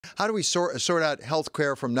How do we sort out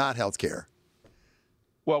healthcare from not healthcare?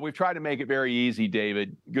 Well, we've tried to make it very easy,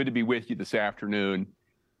 David. Good to be with you this afternoon.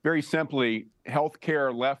 Very simply,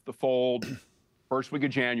 healthcare left the fold first week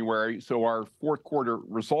of January. So our fourth quarter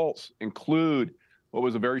results include what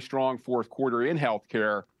was a very strong fourth quarter in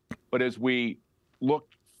healthcare. But as we look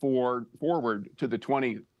forward to the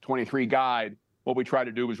 2023 guide, what we try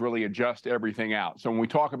to do is really adjust everything out. So when we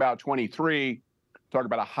talk about 23, talk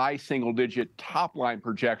about a high single-digit top-line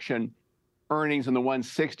projection, earnings in the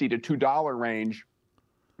 $1.60 to $2 range.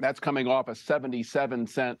 That's coming off a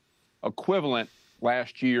 77-cent equivalent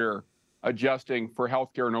last year, adjusting for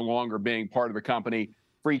healthcare no longer being part of the company.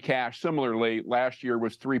 Free cash, similarly, last year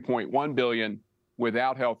was $3.1 billion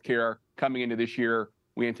without healthcare. Coming into this year,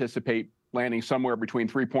 we anticipate landing somewhere between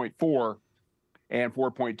 $3.4 and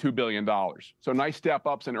 $4.2 billion. So nice step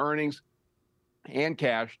ups in earnings and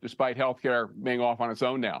cash, despite healthcare being off on its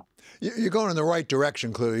own now. You're going in the right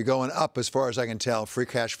direction, clearly. You're going up as far as I can tell, free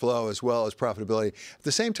cash flow as well as profitability. At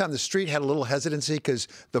the same time, the street had a little hesitancy because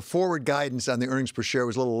the forward guidance on the earnings per share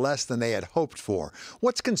was a little less than they had hoped for.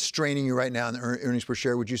 What's constraining you right now in the earnings per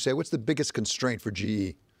share, would you say? What's the biggest constraint for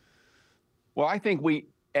GE? Well, I think we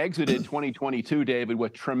exited 2022, David,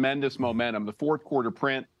 with tremendous momentum. The fourth quarter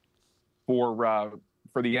print for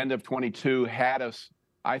the end of 22 had us,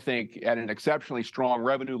 I think, at an exceptionally strong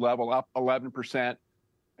revenue level, up 11%,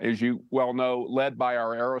 as you well know, led by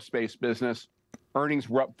our aerospace business. Earnings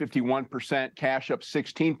were up 51%, cash up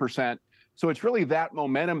 16%. So it's really that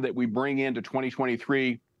momentum that we bring into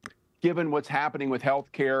 2023, given what's happening with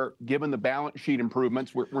healthcare, given the balance sheet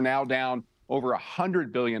improvements. We're now down over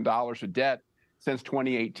 $100 billion of debt since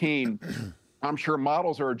 2018. I'm sure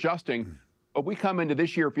models are adjusting. But we come into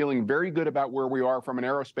this year feeling very good about where we are from an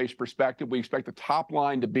aerospace perspective. We expect the top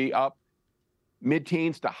line to be up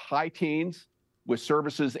mid-teens to high teens, with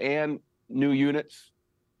services and new units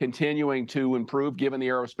continuing to improve given the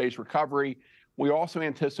aerospace recovery. We also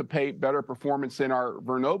anticipate better performance in our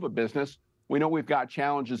Vernova business. We know we've got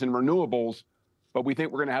challenges in renewables, but we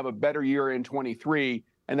think we're going to have a better year in 23,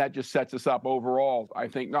 and that just sets us up overall, I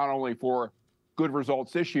think, not only for good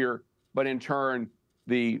results this year, but in turn,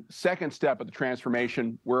 the second step of the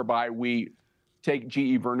transformation, whereby we take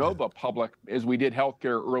GE Vernova public, as we did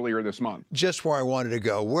healthcare earlier this month. Just where I wanted to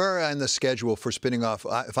go. Where on the schedule for spinning off,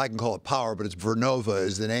 if I can call it Power, but it's Vernova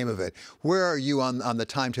is the name of it. Where are you on the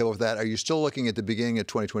timetable for that? Are you still looking at the beginning of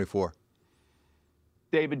 2024?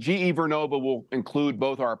 David, GE Vernova will include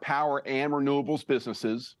both our power and renewables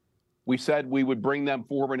businesses. We said we would bring them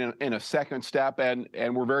forward in a second step, and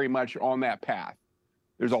we're very much on that path.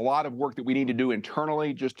 There's a lot of work that we need to do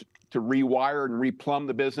internally just to rewire and replumb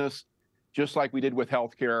the business, just like we did with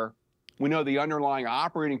healthcare. We know the underlying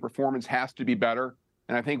operating performance has to be better.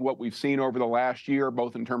 And I think what we've seen over the last year,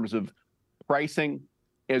 both in terms of pricing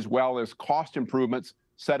as well as cost improvements,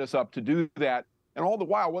 set us up to do that. And all the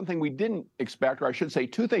while, one thing we didn't expect, or I should say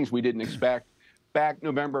two things we didn't expect, back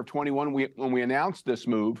November of 21, when we announced this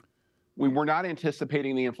move, we were not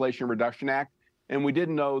anticipating the Inflation Reduction Act. And we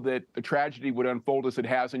didn't know that the tragedy would unfold as it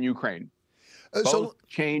has in Ukraine. Both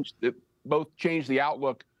changed the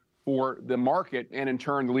outlook for the market and, in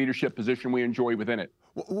turn, the leadership position we enjoy within it.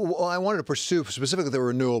 Well, I wanted to pursue specifically the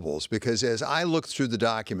renewables, because as I looked through the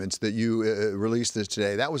documents that you released this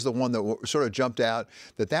today, that was the one that sort of jumped out,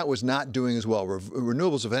 that was not doing as well.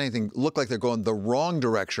 Renewables, if anything, look like they're going the wrong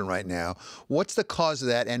direction right now. What's the cause of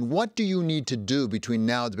that, and what do you need to do between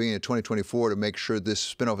now and the beginning of 2024 to make sure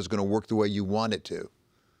this spinoff is going to work the way you want it to?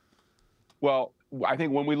 Well, I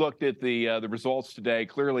think when we looked at the results today,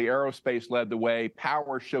 clearly aerospace led the way.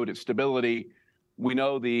 Power showed its stability. We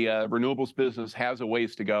know the renewables business has a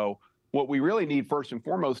ways to go. What we really need first and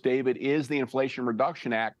foremost, David, is the Inflation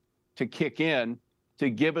Reduction Act to kick in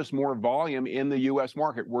to give us more volume in the U.S.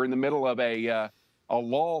 market. We're in the middle of a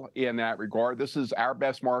lull in that regard. This is our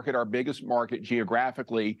best market, our biggest market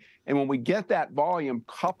geographically. And when we get that volume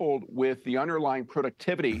coupled with the underlying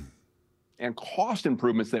productivity and cost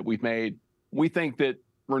improvements that we've made, we think that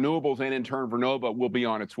renewables and, in turn, Vernova will be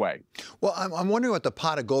on its way. Well, I'm wondering what the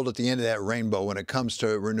pot of gold at the end of that rainbow when it comes to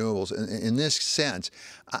renewables. In this sense,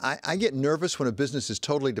 I get nervous when a business is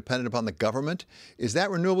totally dependent upon the government. Is that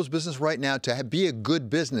renewables business right now, to be a good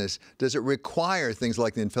business, does it require things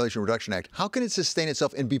like the Inflation Reduction Act? How can it sustain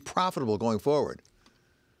itself and be profitable going forward?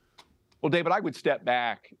 Well, David, I would step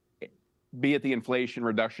back, be it the Inflation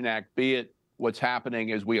Reduction Act, be it what's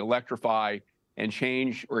happening as we electrify and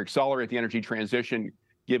change or accelerate the energy transition,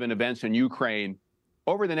 given events in Ukraine.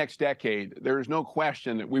 Over the next decade, there is no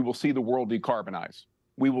question that we will see the world decarbonize.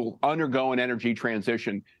 We will undergo an energy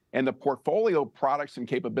transition, and the portfolio of products and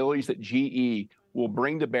capabilities that GE will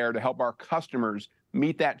bring to bear to help our customers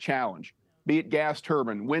meet that challenge, be it gas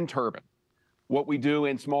turbine, wind turbine, what we do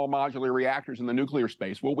in small modular reactors in the nuclear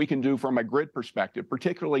space, what we can do from a grid perspective,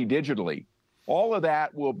 particularly digitally. All of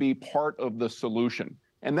that will be part of the solution.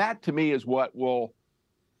 And that, to me, is what will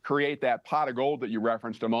create that pot of gold that you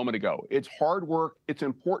referenced a moment ago. It's hard work, it's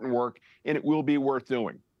important work, and it will be worth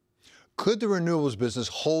doing. Could the renewables business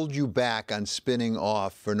hold you back on spinning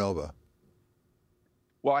off Vernova?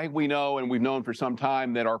 Well, I think we know, and we've known for some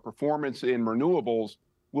time, that our performance in renewables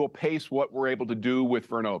will pace what we're able to do with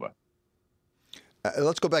Vernova.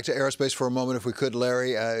 Let's go back to aerospace for a moment, if we could,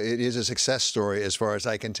 Larry. It is a success story as far as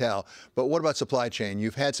I can tell. But what about supply chain?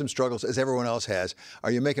 You've had some struggles, as everyone else has.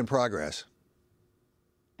 Are you making progress?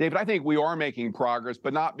 David, I think we are making progress,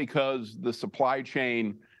 but not because the supply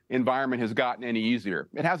chain environment has gotten any easier.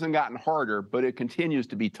 It hasn't gotten harder, but it continues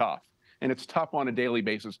to be tough. And it's tough on a daily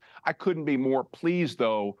basis. I couldn't be more pleased,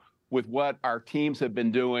 though, with what our teams have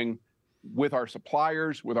been doing with our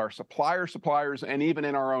suppliers, suppliers, and even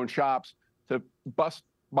in our own shops to bust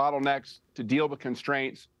bottlenecks, to deal with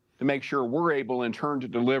constraints, to make sure we're able in turn to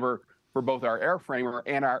deliver for both our airframer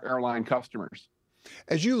and our airline customers.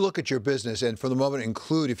 As you look at your business, and for the moment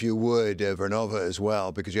include, if you would, Vernova as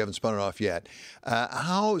well, because you haven't spun it off yet,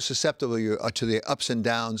 how susceptible you are to the ups and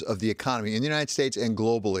downs of the economy in the United States and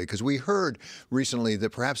globally? Because we heard recently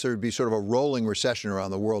that perhaps there would be sort of a rolling recession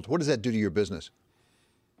around the world. What does that do to your business?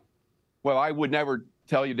 Well, I would never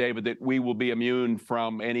tell you, David, that we will be immune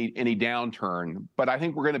from any downturn, but I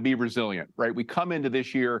think we're going to be resilient, right? We come into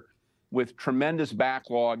this year with tremendous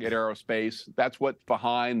backlog at aerospace. That's what's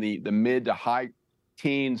behind the mid to high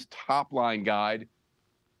teens top line guide.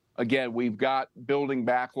 Again, we've got building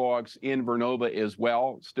backlogs in Vernova as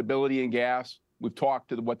well. Stability in gas. We've talked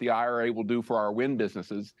to what the IRA will do for our wind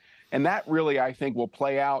businesses. And that really, I think, will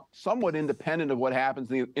play out somewhat independent of what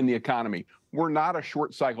happens in the economy. We're not a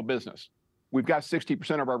short cycle business. We've got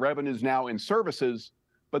 60% of our revenues now in services,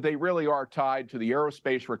 but they really are tied to the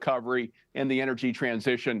aerospace recovery and the energy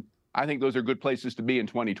transition. I think those are good places to be in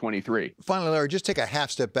 2023. Finally, Larry, just take a half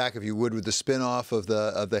step back, if you would, with the spinoff of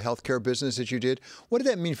the healthcare business that you did. What did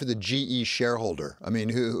that mean for the GE shareholder? I mean,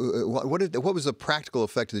 what was the practical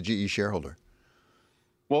effect to the GE shareholder?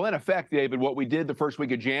 Well, in effect, David, what we did the first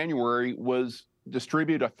week of January was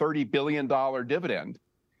distribute a $30 billion dividend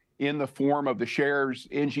in the form of the shares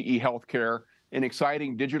in GE Healthcare, an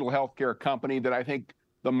exciting digital healthcare company that I think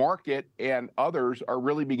the market and others are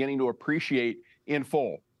really beginning to appreciate in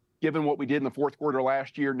full. Given what we did in the fourth quarter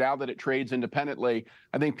last year, now that it trades independently,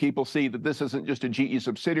 I think people see that this isn't just a GE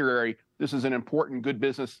subsidiary. This is an important, good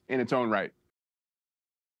business in its own right.